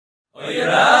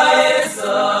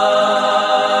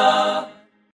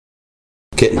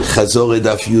כן, חזור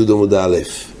דף י' עמוד א'.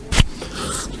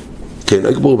 כן,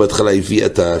 הגמור בהתחלה הביא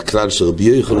את הכלל של רבי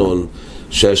יוחנן,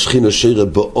 שהשכינה שירה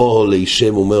באור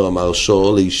לישם, אומר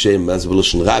המהרש"א לישם, אז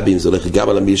בלושן רבים, זה הולך גם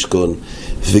על המשכון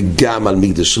וגם על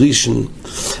מקדש ראשון,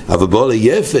 אבל באור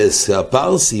ליפס,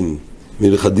 הפרסים,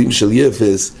 מלכדים של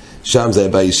יפס, שם זה היה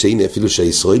בישני, אפילו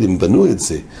שהישראלים בנו את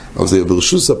זה, אבל זה היה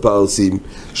ברשוס הפרסים,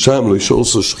 שם לא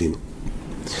ישורסו שכינה.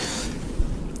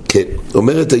 כן,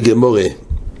 אומרת הגמורה,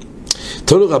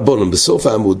 תנו רבונם, בסוף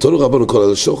העמוד, תנו רבונם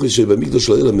כל השוכרי שבמקדוש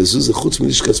לא יהיה למזוזה חוץ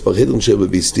מלשכת ספרהדרין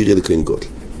שבביסטיריה לכהן גודל.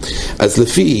 אז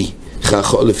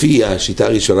לפי השיטה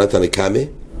הראשונה תנקמה,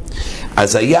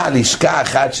 אז היה לשכה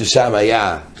אחת ששם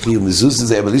היה חיוב מזוזה,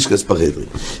 זה היה בלשכת ספרהדרין.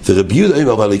 ורבי יהודה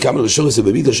אומר, אבל כמה לשוכרי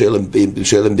שבמקדוש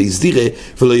שהיה להם ביסטיריה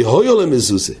ולא יהיו להם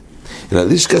מזוזה. אלא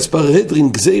לשכת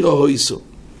ספרהדרין גזירה הויסו.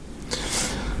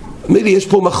 אומר לי, יש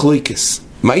פה מחלוקס.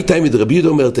 מה הייתה עם רבי יהודה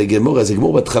אומרת הגמור? אז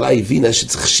הגמור בהתחלה הבינה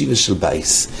שצריך חשיבה של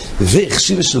בייס,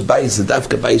 וחשיבה של בייס זה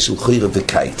דווקא בייס של חוירה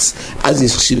וקיץ, אז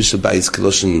יש חשיבה של בייס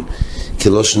כלושן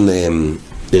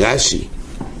רש"י,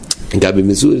 גם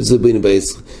במזוהה זה בין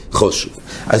בייס חושב.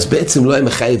 אז בעצם לא היה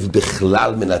מחייב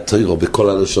בכלל מן התוירו בכל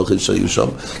הלשוכן שהיו שם,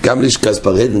 גם לשכת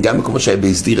ספרהדרין, גם כמו שהיה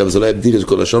בהסדירה, אבל זה לא היה בדירה של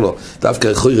כל השונו,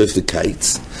 דווקא חוירה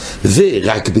וקיץ.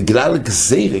 ורק בגלל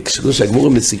גזירה, כשהגמור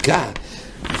מסיקה,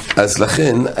 אז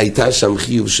לכן הייתה שם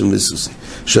חיוב של מזוזה.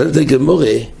 שואלת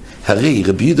הגמורה, הרי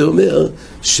רבי יהודה אומר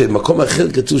שמקום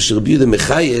אחר כתוב שרבי יהודה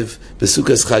מחייב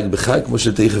בסוכת חג בחג, כמו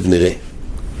שתכף נראה.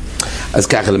 אז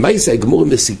ככה, למעשה הגמורה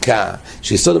מסיקה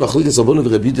שיסוד המחלוקת רבנו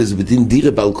ורבי יהודה זה בדין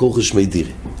דירה בעל כורח שמי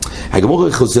דירה.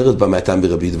 הגמורה חוזרת במעתם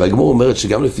ברבי יהודה, והגמורה אומרת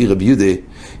שגם לפי רבי יהודה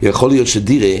יכול להיות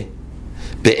שדירה,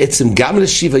 בעצם גם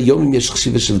לשבע יומים יש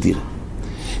חשיבה של דירה.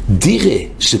 דירה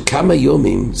של כמה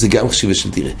יומים זה גם חשיבה של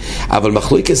דירה, אבל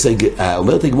מחלוקת,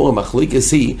 אומרת הגמורה, מחלוקת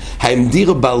היא האם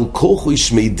דירה בעל כורח הוא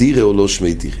שמי דירה או לא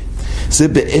שמי דירה. זה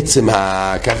בעצם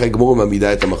ככה הגמורה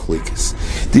מעמידה את המחלוקת,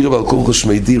 דירה בעל כורח הוא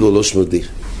שמי דירה או לא שמי דירה.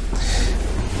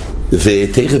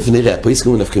 ותכף נראה, הפריס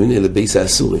כמו נפקמיני לבייס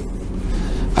האסורים,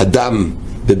 אדם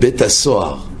בבית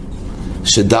הסוהר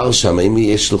שדר שם, האם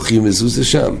יש לו חיוב מזוזה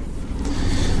שם,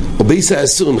 או בייס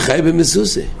האסורים חי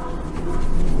במזוזה,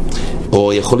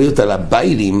 או יכול להיות על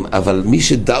הביילים, אבל מי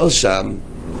שדר שם,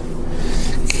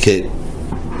 כן,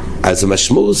 אז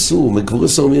המשמעות הוא, מגבור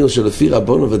הסורמיר שלפי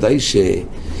רבנו ודאי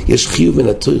שיש חיוב מן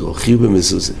התוירו, חיוב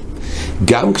במזוזה.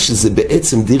 גם כשזה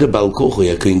בעצם דירה בעל כורחו,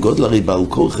 הכהן גודל הרי בעל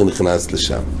כורחו נכנס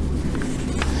לשם.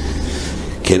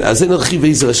 כן, אז אין הרחיב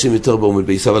איזה ראשים יותר בעומד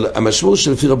בייס, אבל המשמעות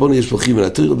שלפי רבנו יש פה חיוב מן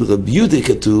התוירו, ברבי יהודה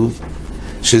כתוב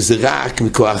שזה רק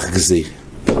מכוח גזיר.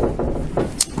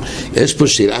 יש פה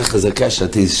שאלה חזקה של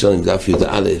התייס שון עם דף יהודה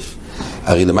א',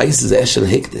 הרי למעשה זה היה של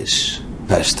הקדש,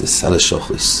 פשטס, על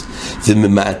השוחס,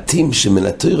 וממעטים שמן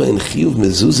התוירו אין חיוב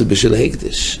מזוזה בשל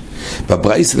הקדש.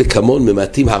 בברייס לקמון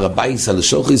ממעטים הרבייס על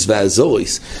השוחס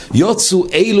והאזוריס, יוצאו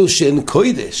אלו שהן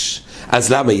קוידש. אז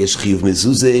למה יש חיוב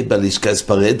מזוזה בלשכת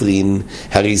ספרהדרין?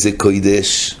 הרי זה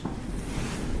קוידש.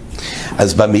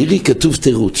 אז במאירי כתוב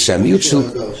תירוץ, שהמיעוט של...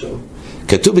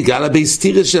 כתוב בגלל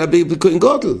הבייסטירה של הכהן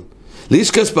גודל.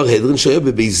 לשכת ספרהדרין שהיה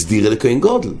בבייס דירה לכהן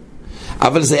גודל,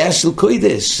 אבל זה היה של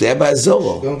קוידש, זה היה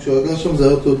באזורו. גם כשהוא היה שם זה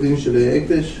היה אותו דין של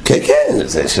הקדש? כן, כן,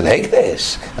 זה של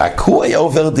הקדש. רק הוא היה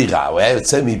עובר דירה, הוא היה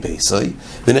יוצא מבייסוי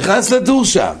ונכנס לדור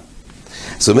שם.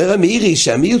 זאת אומרת המאירי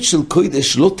שהמיעוט של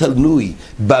קוידש לא תלוי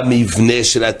במבנה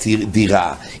של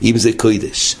הדירה, אם זה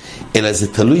קוידש, אלא זה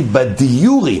תלוי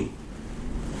בדיורים.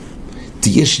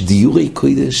 יש דיורי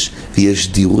קוידש ויש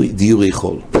דיורי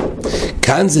חול.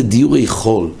 כאן זה דיורי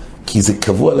חול, כי זה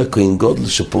קבוע לכהן גודל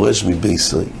שפורש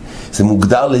מבייסוי. זה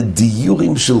מוגדר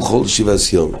לדיורים של חול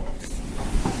שבעת יום.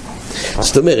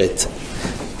 זאת אומרת,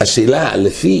 השאלה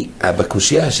לפי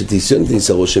בקושיה שתיסיון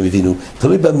תיסרו שהם הבינו,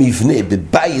 תלוי במבנה,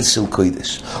 בבייס של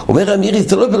קוידש. אומר אמירי,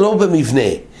 תלוי לא במבנה,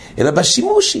 אלא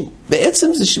בשימושים. בעצם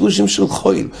זה שימושים של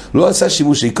חול. לא עשה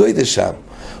שימושי קוידש שם.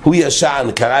 הוא ישן,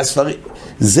 קרא ספרים.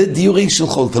 זה דיורי של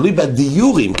חול, תלוי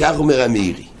בדיורים, כך אומר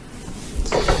אמירי.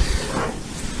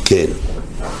 כן.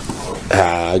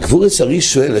 הגבורס הרי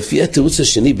שואל, לפי התירוץ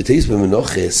השני בתייס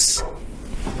במנוחס,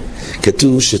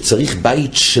 כתוב שצריך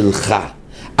בית שלך,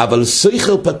 אבל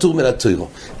סויכל פטור מן התוירו.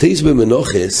 תייס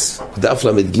במנוחס, דף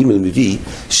למד ג' מביא,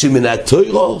 שמן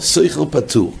התוירו סויכל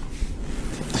פטור.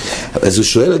 אז הוא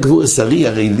שואל הגבורס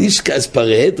הרי לשכת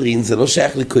ספרהדרין זה לא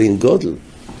שייך לכהן גודל.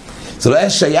 זה לא היה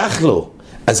שייך לו.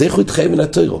 אז איך הוא התחייב מן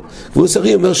התוירו? גבורס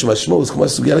הרי אומר שמשמעות, כמו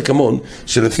הסוגיה לקמון,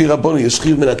 שלפי רבנו יש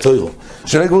חיוב מן התוירו.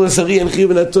 שאלה גבורס הרי אין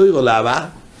חיוב מן התוירו, למה?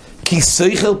 כי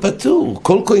סייכל פטור,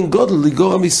 כל כהן גודל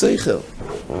לגורע מסייכל.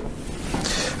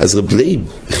 אז רב לייב,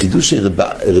 בחידוש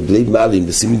רב לייב מעלים,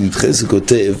 בסימן י"ח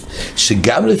כותב,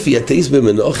 שגם לפי הטייס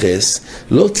במנוחס,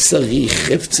 לא צריך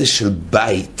חפצה של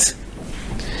בית,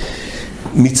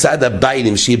 מצד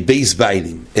הביילים, שיהיה בייס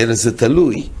ביילים, אלא זה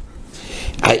תלוי,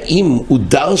 האם הוא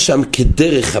דר שם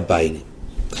כדרך הביילים.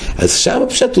 אז שם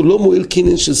הפשט הוא לא מועיל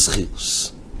קינן של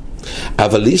סחירוס.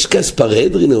 אבל לישקס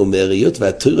פרהדרין אומר, היות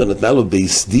והתורה נתנה לו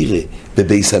בייס דירה,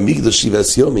 בבייס המקדוש 7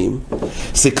 ימים,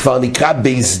 זה כבר נקרא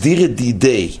בייס דירה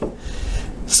דידי.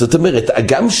 זאת אומרת,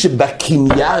 גם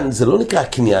שבקניין, זה לא נקרא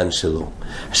הקניין שלו.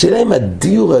 השאלה אם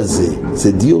הדיור הזה,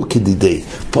 זה דיור כדידי.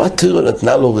 פה התורה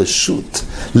נתנה לו רשות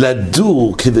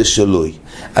לדור כבשלוי.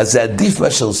 אז זה עדיף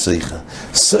מאשר סויכר.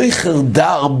 סויכר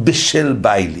דר בשל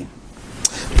ביילים.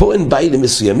 פה אין ביילים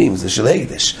מסוימים, זה של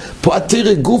הקדש. פה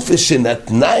התורה גופה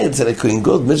שנתנה את זה לכהן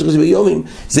גדול במשך 7 ימים,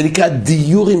 זה נקרא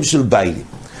דיורים של ביילים.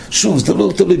 שוב, זה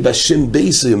לא תלוי בשם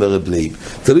בייסו, אומר רב לייב,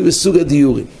 תלוי בסוג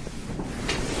הדיורים.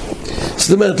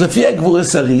 זאת אומרת, לפי הגבור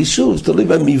הסרי, שוב, תלוי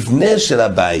במבנה של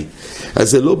הבית. אז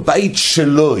זה לא בית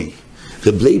שלוי.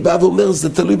 רב לייב בא ואומר, זה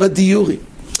תלוי בדיורים.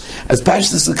 אז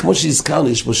פשטס, כמו שהזכרנו,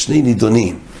 יש פה 2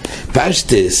 נידונים.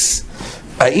 פשטס,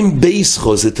 האם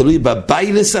בייסחו זה תלוי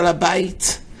בביילס על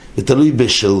הבית? זה תלוי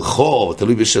בשלחו,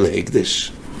 תלוי בשל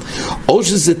הקדש? או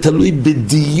שזה תלוי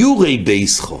בדיורי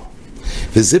בייסחו?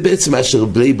 וזה בעצם מה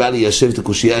שרב לייב בא ליישב את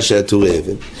הקושייה של התורה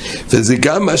אבן. וזה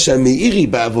גם מה שהמאירי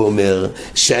בא ואומר,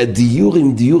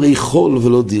 שהדיורים דיורי חול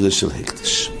ולא דירה של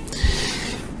הקדש.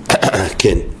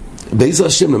 כן. בעזר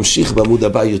השם נמשיך בעמוד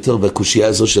הבא יותר בקושייה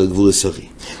הזו של הגבור הסרי.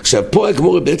 עכשיו, פה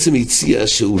הגמורה בעצם הציע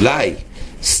שאולי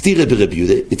סתירה ברבי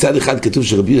יהודה, מצד אחד כתוב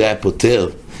שרבי יהודה היה פותר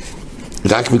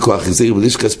רק מכוח גזיר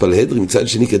בלישקס פלהדרי, מצד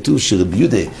שני כתוב שרבי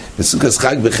יהודה בסוכת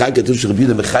חג בחג כתוב שרבי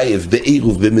יהודה מחייב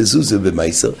בעירוב, במזוזה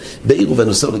ובמייסר. בעירוב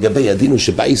הנושא לגבי הדין הוא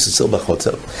שבייס אוסר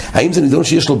בחוצר. האם זה נידון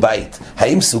שיש לו בית?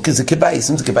 האם סוכה זה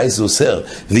כבייס? אם זה כבייס זה אוסר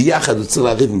ויחד הוא צריך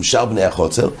להריב עם שאר בני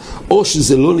החוצר, או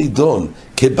שזה לא נידון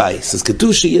כבייס. אז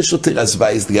כתוב שיש לו תרס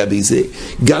בייס לגבי זה,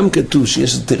 גם כתוב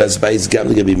שיש לו תרס בייס גם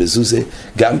לגבי מזוזה,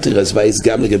 גם תרס בייס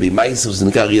גם לגבי מייסר, שזה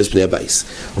נקרא ריאס בני הבייס.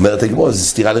 אומרת הגמור, זה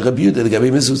סתירה לרבי יהודה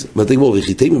לגבי מזוזה. אומרת הגמור,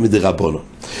 וחיתינו מדרבנן.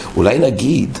 אולי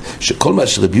נגיד שכל מה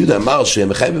שרבי יהודה אמר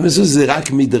שמחייב במזוזה זה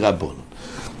רק מדרבנן.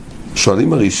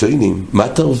 שואלים הראשונים, מה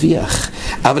תרוויח?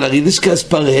 אבל הרי לישקס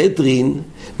פרהדרין,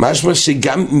 משמע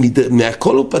שגם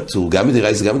מהכל הוא פטור, גם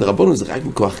מדרייס וגם מדרבנן, זה רק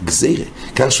מכוח גזירה.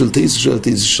 כך של תייס ושל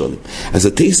תייס שונים. אז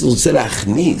התייס רוצה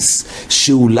להכניס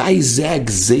שאולי זה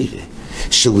הגזירה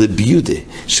של רבי יהודה,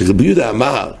 שרבי יהודה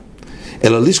אמר,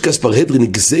 אלא לישקס פרהדרין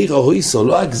גזירה הויסו,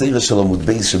 לא הגזירה של עמוד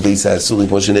בייס של בייס האסורים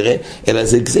כמו שנראה, אלא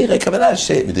זה גזירה הכוונה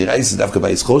שמדרייס זה דווקא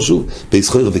בייס חושוב, בייס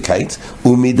חויר וקיץ,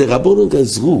 ומדרבנן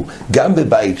גזרו גם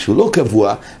בבית שהוא לא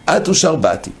קבוע, עד אושר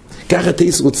באתי. ככה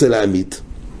תייס רוצה להעמיד.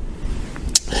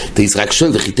 תייס רק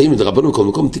שואל, וחיתינו מדרבנן בכל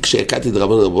מקום, תיק שיקעתי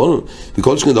דרבנן,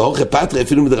 וכל שכן דהורכי פטרה,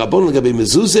 אפילו מדרבנן לגבי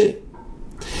מזוזה.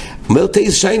 אומר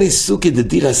תייס שייני סוכי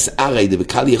דדירס ארי,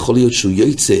 דבקל יכול להיות שהוא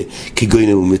יוצא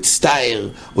כגוינו הוא מצטער,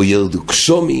 או ילדו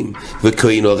קשומים,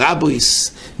 וכהנו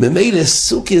רבויס. ממילא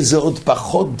סוכי זה עוד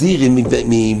פחות דירים מבית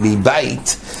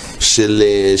מהבית של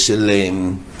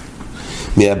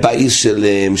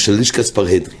לישקס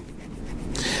פרהדרין.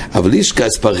 אבל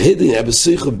לישקס פרהדרין היה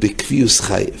בסויכו בקביוס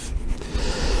חייב.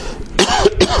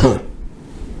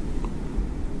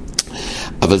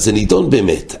 אבל זה נידון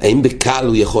באמת, האם בקל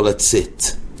הוא יכול לצאת?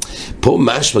 פה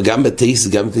משמע גם בתייס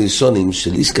גם בתיישונים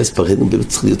של לישקס פרהדרין באמת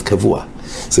צריך להיות קבוע.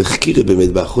 זה חקירה באמת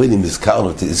באחרונים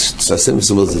הזכרנו, תעשה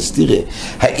מסומר זה סתירה,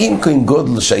 האם כהן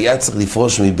גודל שהיה צריך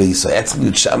לפרוש מבייסו, היה צריך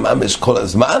להיות שם ממש כל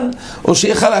הזמן, או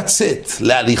שיכל לצאת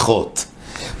להליכות?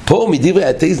 פה מדברי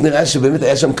התייס נראה שבאמת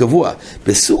היה שם קבוע.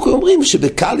 בסוכה אומרים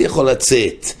שבקל יכול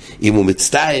לצאת, אם הוא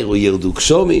מצטער או ירדו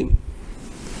קשומים.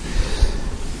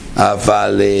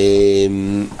 אבל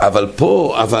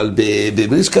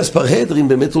בלישקס פרהדרין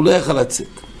באמת הוא לא יכול לצאת.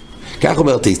 כך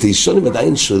אומר תייס, תיישונים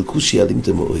עדיין שרקו שיעלים את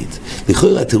המועד.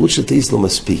 לכאורה התירוץ של תייס לא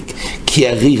מספיק, כי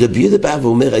הרי רבי יהודה בא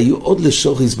ואומר, היו עוד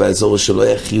לשוחיס באזור שלא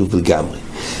היה חיוב לגמרי.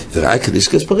 ורק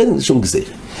לישקס פרהדרין זה שום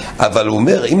גזירה. אבל הוא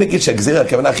אומר, אם נגיד שהגזירה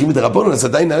הכוונה הכי מדרבנן, אז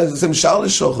עדיין נעשה משאר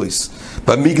לשוחיס.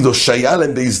 במקדוש שהיה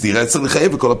להם בהסדיר, צריך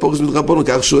לחייב וכל הפורס מדרבנן,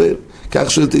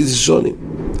 כך שואל תיישונים.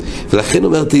 ולכן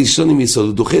אומר תיישונים יסוד,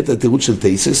 הוא דוחה את התירוץ של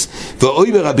תייסס,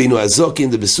 ואוי מרבינו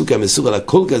הזוקין, זה בסוכה המסור על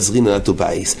הכל גזרין נתו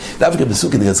בייס. דווקא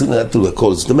בסוכה גזרין נתו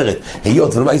הכל. זאת אומרת,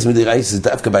 היות ולמייס מדרייס זה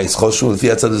דווקא בייס חושוב,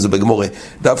 לפי הצד הזה בגמורה,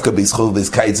 דווקא בייס חושוב ובייס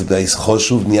קיץ זה בייס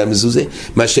חושוב, נהיה מזוזה,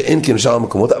 מה שאין כן בשאר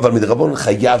המקומות, אבל מדרבנן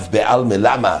חייב בעלמא,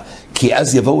 למה? כי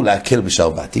אז יבואו להקל בשאר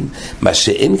בתים, מה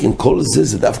שאין כן כל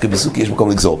זה דווקא בסוכה יש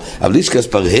מקום לגזור. אבל לישקס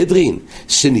פרהדרין,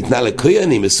 שניתנה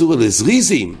לכהנים, מסור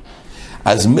לזריזים,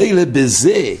 אז מילא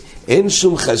בזה אין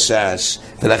שום חשש,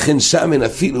 ולכן שם אין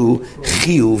אפילו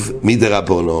חיוב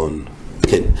מדרבנן.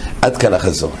 כן, עד כאן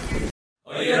החזור.